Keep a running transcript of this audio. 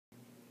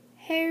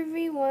Hey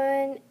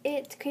everyone,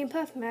 it's Cream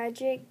Puff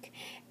Magic,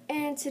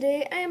 and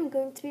today I am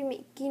going to be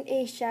making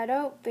a shout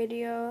out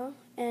video,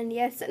 and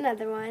yes,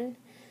 another one,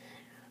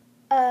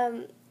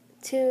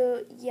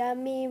 to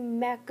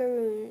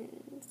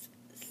YummiMacaroons.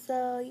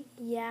 So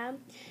yeah,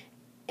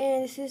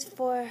 and this is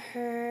for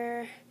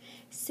her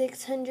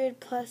 600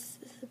 plus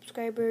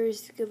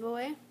subscribers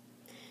giveaway.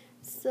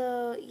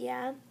 So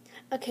yeah,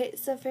 okay,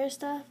 so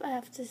first off I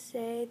have to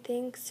say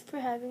thanks for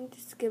having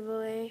this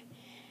giveaway,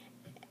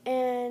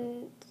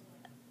 and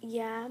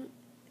yeah,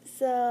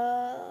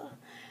 so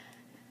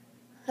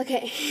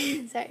okay,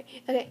 sorry.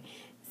 Okay,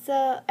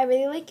 so I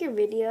really like your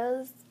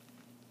videos,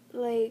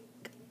 like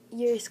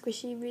your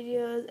squishy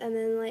videos, and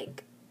then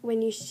like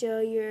when you show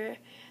your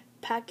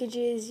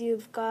packages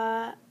you've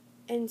got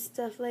and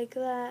stuff like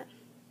that.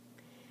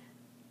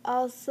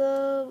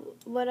 Also,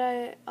 what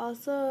I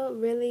also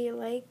really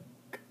like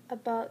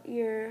about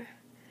your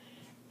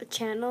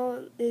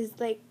channel is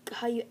like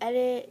how you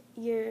edit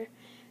your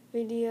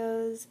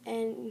videos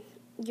and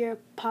your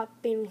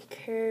poppin'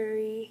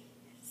 curry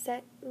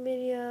set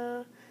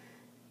video,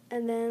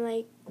 and then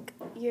like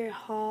your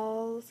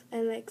hauls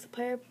and like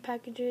supplier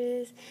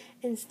packages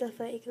and stuff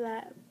like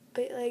that.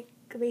 But like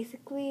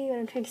basically what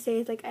I'm trying to say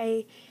is like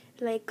I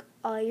like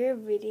all your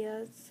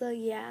videos. So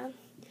yeah,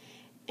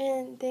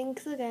 and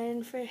thanks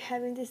again for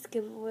having this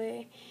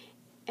giveaway,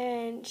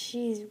 and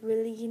she's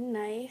really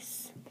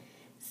nice.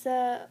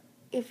 So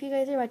if you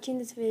guys are watching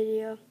this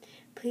video,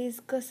 please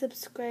go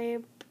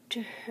subscribe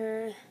to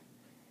her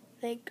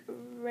like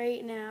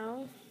right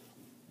now,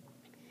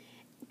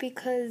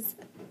 because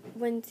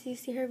once you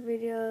see her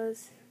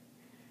videos,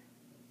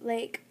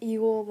 like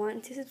you will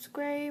want to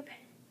subscribe.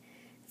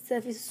 So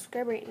if you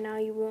subscribe right now,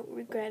 you won't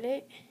regret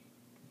it.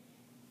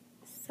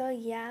 So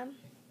yeah,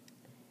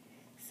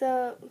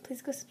 so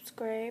please go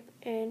subscribe,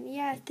 and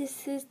yeah,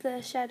 this is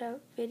the shout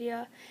out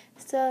video.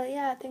 So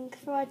yeah, thanks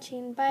for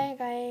watching. Bye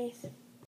guys.